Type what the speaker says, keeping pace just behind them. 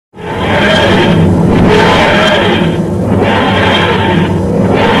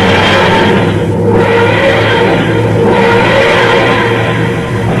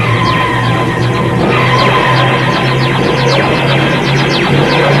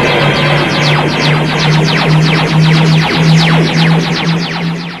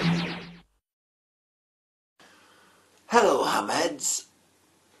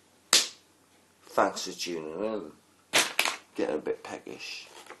Thanks for tuning in. Getting a bit peckish.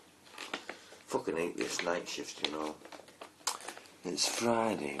 Fucking hate this night shift, you know. It's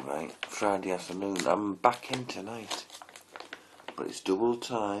Friday, right? Friday afternoon. I'm back in tonight. But it's double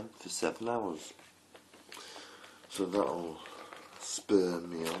time for 7 hours. So that'll spur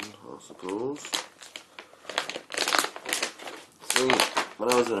me on, I suppose. See,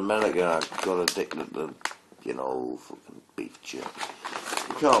 when I was in America, I got addicted to, you know, fucking beef jerky.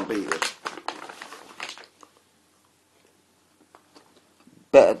 You can't beat it.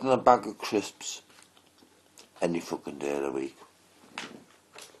 Better than a bag of crisps any fucking day of the week.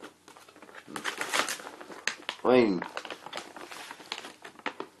 I mean,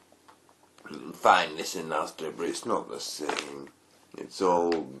 you can find this in Asda, but it's not the same. It's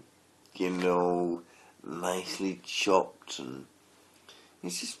all, you know, nicely chopped, and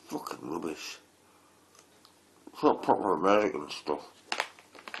it's just fucking rubbish. It's not proper American stuff.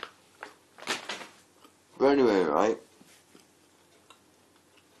 But anyway, right?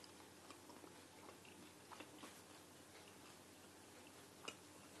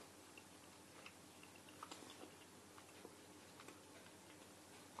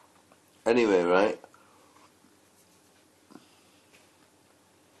 Anyway, right?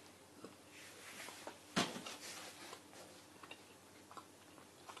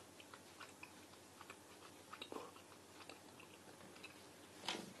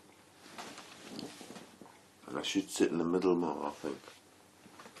 And I should sit in the middle more, I think.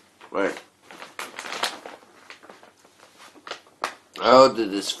 Right. I ordered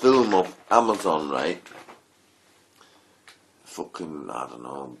this film off Amazon, right? Fucking, I don't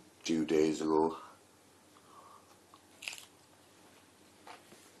know, a few days ago.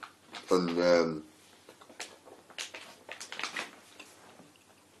 And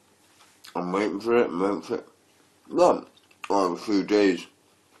I'm waiting for it, No, a few days.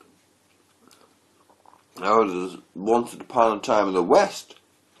 I ordered Once Upon a Time in the West.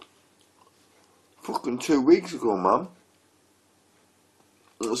 Fucking 2 weeks ago, man.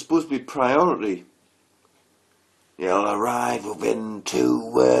 It was supposed to be priority. It'll arrive within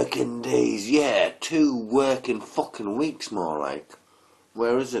 2 working days. Yeah, 2 working fucking weeks more like.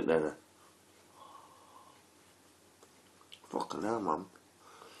 Where is it then? Fucking hell, man.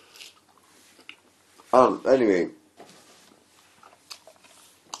 Anyway.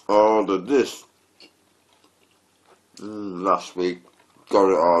 I ordered this last week.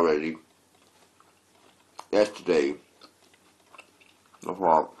 Got it already. Yesterday. I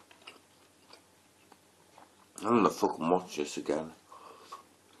thought, I'm gonna fucking watch this again.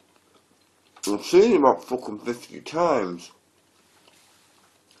 I've seen it about fucking 50 times.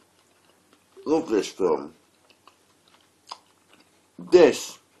 Love this film.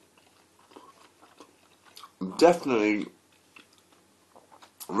 This definitely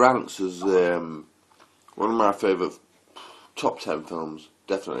ranks as one of my favourite top 10 films.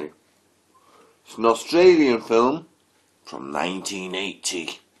 Definitely. It's an Australian film from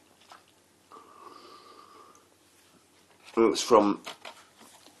 1980. It's from,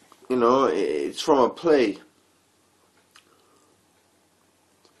 you know, it's from a play.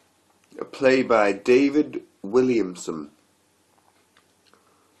 A play by David Williamson.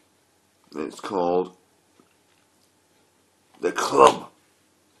 It's called The Club.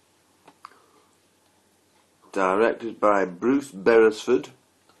 Directed by Bruce Beresford.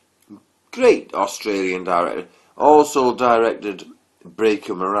 Great Australian director. Also directed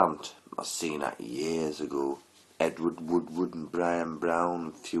Breaker Morant. I've seen that years ago. Edward Woodward and Brian Brown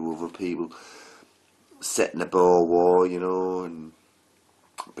and a few other people. Set in the Boer War, you know, and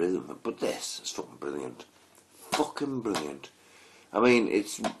brilliant. But this is fucking brilliant. Fucking brilliant. I mean,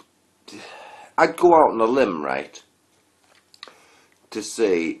 I'd go out on a limb, right, to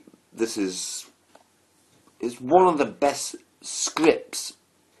say this is one of the best scripts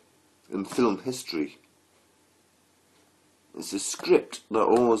in film history. It's a script that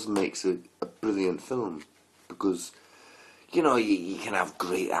always makes a brilliant film, because, you know, you can have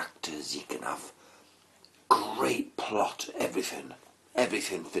great actors, you can have great plot, everything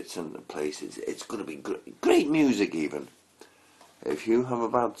fits into place. It's going to be great music even. If you have a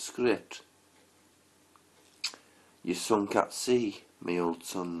bad script, you're sunk at sea, me old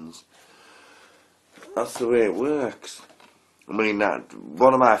sons. That's the way it works. I mean,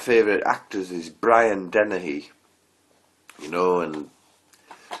 one of my favourite actors is Brian Dennehy. You know, and,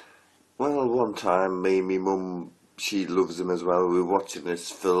 well, one time, me and my mum, she loves him as well. We were watching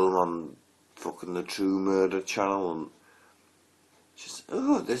this film on fucking the True Murder channel, and she said,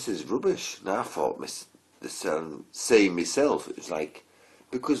 oh, this is rubbish. And I thought saying myself, it was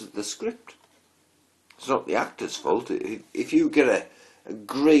because of the script. It's not the actor's fault. If you get a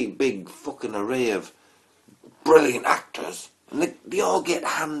great big fucking array of brilliant actors, and they all get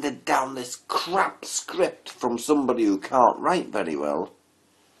handed down this crap script from somebody who can't write very well.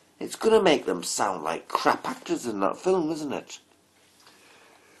 It's going to make them sound like crap actors in that film, isn't it?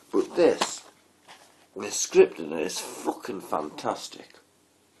 But the script in it is fucking fantastic.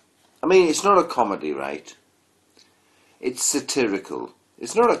 I mean, it's not a comedy, right? It's satirical.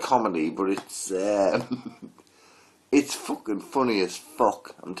 It's not a comedy, but it's it's fucking funny as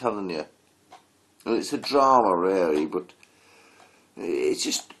fuck, I'm telling you. And it's a drama, really, but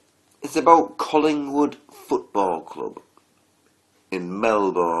it's about Collingwood Football Club in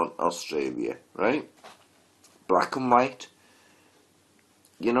Melbourne, Australia, right? Black and white.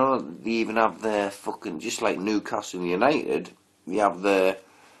 You know, they even have their fucking, just like Newcastle United, they have their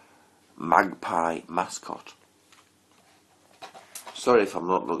magpie mascot. Sorry if I'm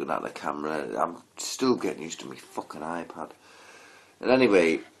not looking at the camera, I'm still getting used to my fucking iPad. And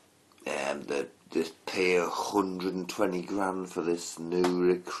anyway, they pay 120 grand for this new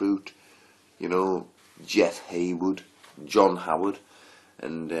recruit, you know, Jeff Haywood, John Howard,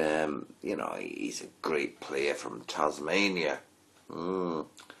 and you know, he's a great player from Tasmania.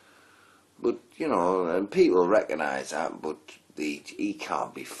 But you know, and people recognise that, but he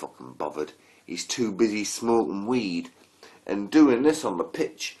can't be fucking bothered. He's too busy smoking weed and doing this on the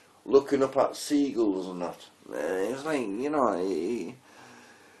pitch, looking up at seagulls and that. It's like, you know,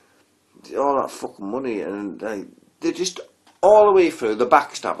 all that fucking money, and they're just all the way through the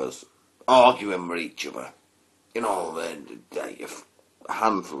backstabbers arguing with each other. You know, a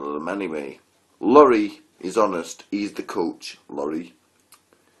handful of them anyway. Laurie is honest. He's the coach, Laurie.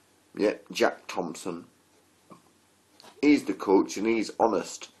 Yeah, Jack Thompson. He's the coach and he's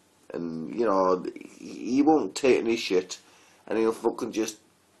honest. And, you know, he won't take any shit. And he'll fucking just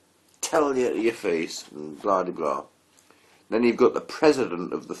tell you to your face and blah de blah. Then you've got the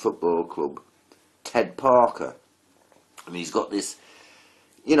president of the football club, Ted Parker. And he's got this,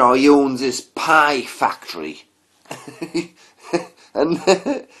 you know, he owns this pie factory. And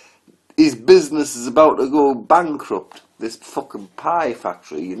his business is about to go bankrupt, this fucking pie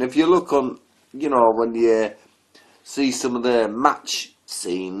factory. And if you look on, you know, when you see some of the match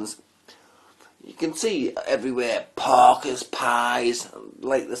scenes, you can see everywhere Parker's Pies,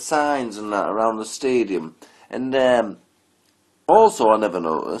 like the signs and that around the stadium. And also I never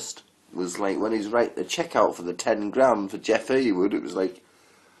noticed was like when he's writing the check out for the 10 grand for Jeff Haywood, it was like,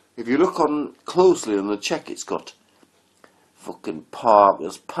 if you look on closely on the check, it's got fucking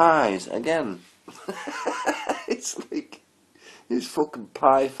Parker's Pies again. It's like his fucking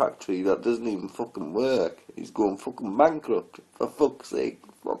pie factory that doesn't even fucking work. He's going fucking bankrupt, for fuck's sake.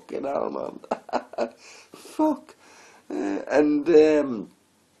 Fucking hell, man. Fuck. Anyway,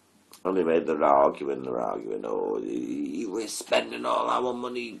 they're arguing. Oh, we're spending all our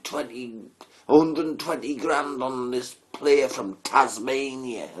money, 120 grand on this player from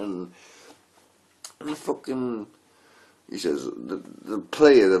Tasmania. And fucking, he says, the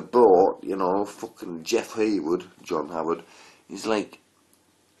player they bought, you know, fucking Jeff Haywood, John Howard, he's like,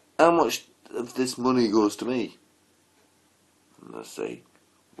 how much of this money goes to me? And I say,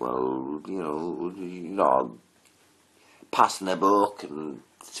 well, you know, passing a book and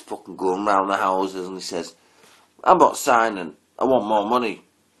fucking going round the houses, and he says, I'm not signing, I want more money.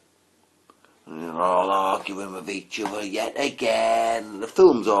 And they're all arguing with each other yet again. The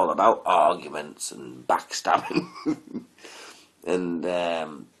film's all about arguments and backstabbing. and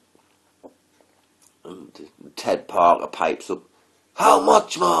Ted Parker pipes up, how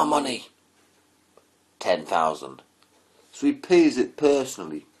much more money? 10,000. So he pays it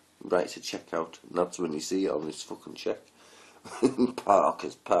personally, writes a check out, and that's when you see it on his fucking check.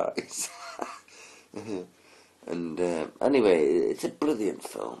 Parker's Pies. And anyway, it's a brilliant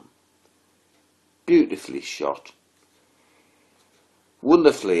film. Beautifully shot.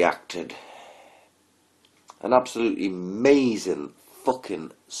 Wonderfully acted. An absolutely amazing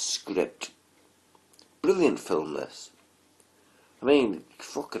fucking script. Brilliant film, this. I mean,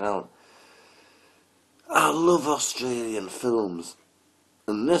 fucking hell. I love Australian films.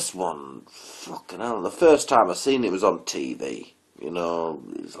 And this one, fucking hell. The first time I seen it was on TV. You know,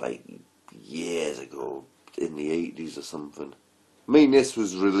 it was like years ago, in the 80s or something. I mean, this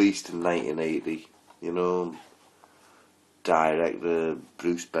was released in 1980. You know, director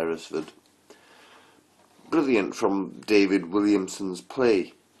Bruce Beresford. Brilliant from David Williamson's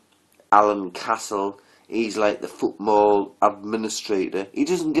play. Alan Castle, he's like the football administrator. He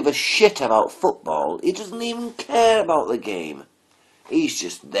doesn't give a shit about football. He doesn't even care about the game. He's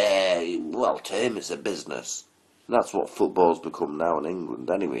just there. Well, to him it's a business. And that's what football's become now in England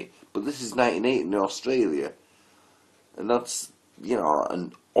anyway. But this is 1980 in Australia. And that's you know,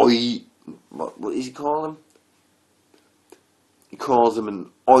 an what does he call him? He calls him an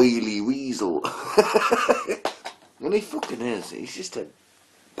oily weasel. And he fucking is. He's just a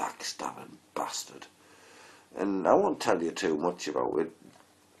backstabbing bastard. And I won't tell you too much about it.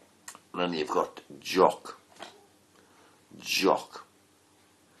 And then you've got Jock.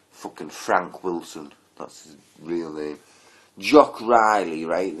 Fucking Frank Wilson. That's his real name. Jock Riley,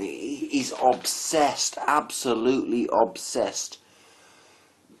 right? He's obsessed, absolutely obsessed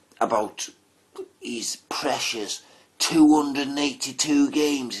about his precious 282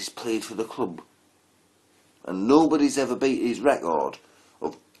 games he's played for the club. And nobody's ever beat his record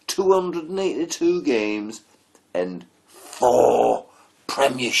of 282 games and 4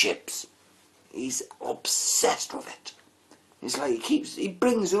 premierships. He's obsessed with it. It's like he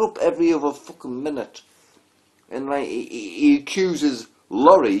brings it up every other fucking minute. And like he accuses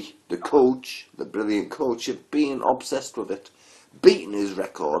Laurie, the coach, the brilliant coach, of being obsessed with it, beating his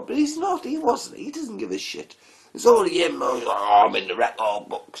record, but he's not, he wasn't, he doesn't give a shit. It's only him, oh, I'm in the record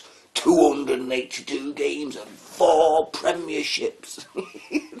books, 282 games and 4 premierships.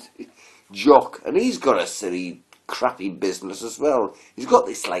 Jock, and he's got a silly, crappy business as well. He's got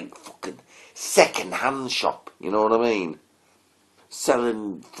this like fucking second-hand shop, you know what I mean?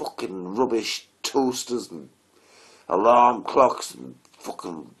 Selling fucking rubbish toasters and alarm clocks and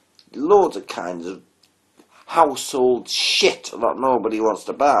fucking loads of kinds of household shit that nobody wants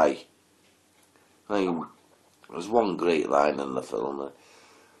to buy. I mean, there's one great line in the film.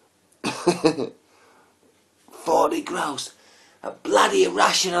 40 gross. A bloody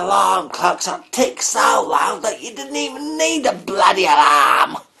Russian alarm clock that ticks so loud that you didn't even need a bloody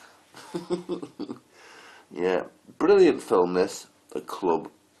alarm. Yeah, brilliant film this. The Club.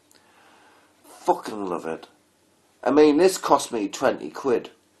 Fucking love it. I mean, this cost me 20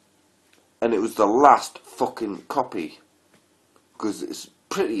 quid. And it was the last fucking copy. Because it's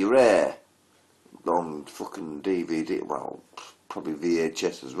pretty rare on fucking DVD. Well, probably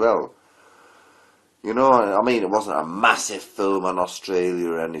VHS as well. You know, I mean, it wasn't a massive film in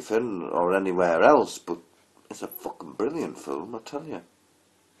Australia or anything, or anywhere else, but it's a fucking brilliant film, I tell you.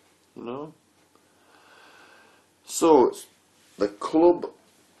 You know? So, it's The Club,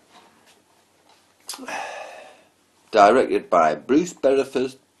 directed by Bruce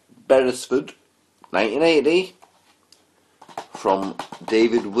Beresford, 1980, from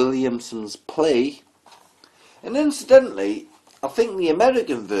David Williamson's play. And incidentally, I think the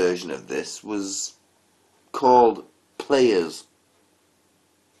American version of this was called Players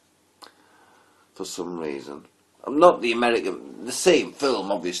for some reason. I'm not the American, the same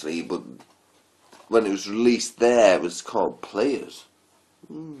film obviously, but when it was released there it was called Players.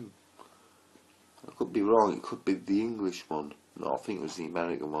 I could be wrong, it could be the English one. No, I think it was the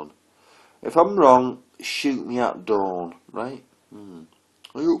American one. If I'm wrong, shoot me at dawn, right? I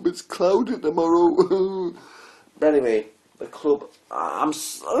hope it's cloudy tomorrow. But anyway, The Club. I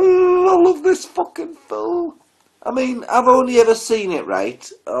love this fucking film. I mean, I've only ever seen it,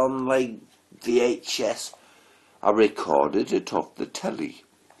 right, on like VHS. I recorded it off the telly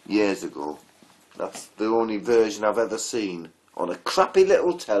years ago. That's the only version I've ever seen on a crappy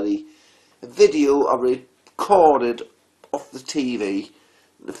little telly. A video I recorded off the TV,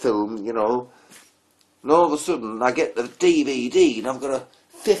 the film, you know. And all of a sudden I get the DVD and I've got a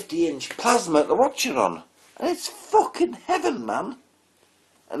 50-inch plasma to watch it on. And it's fucking heaven, man.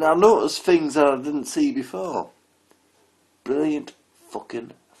 And I noticed things that I didn't see before. Brilliant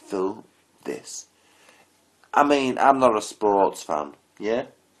fucking film, this. I mean, I'm not a sports fan, yeah?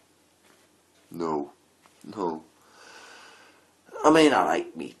 No. I mean, I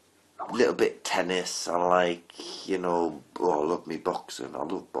like me little bit tennis. I like, you know, I love me boxing. I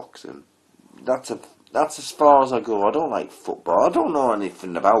love boxing. That's as far as I go. I don't like football. I don't know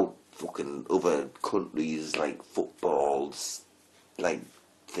anything about fucking other countries like footballs, like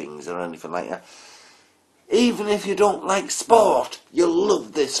things or anything like that. Even if you don't like sport, you'll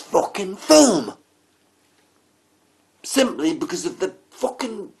love this fucking film. Simply because of the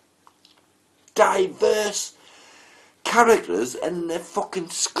fucking diverse characters and the fucking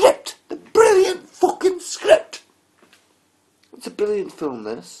script. The brilliant fucking script. It's a brilliant film,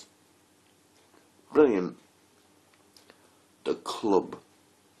 this. Brilliant. The Club.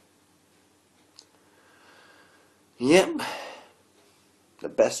 Yep. The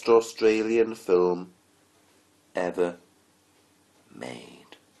best Australian film ever made.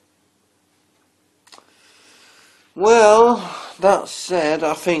 Well, that said,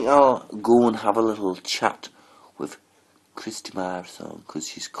 I think I'll go and have a little chat with Christy Marathon, because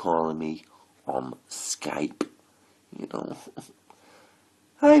she's calling me on Skype, you know.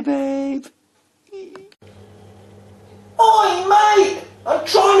 Hi, babe. Oi, mate!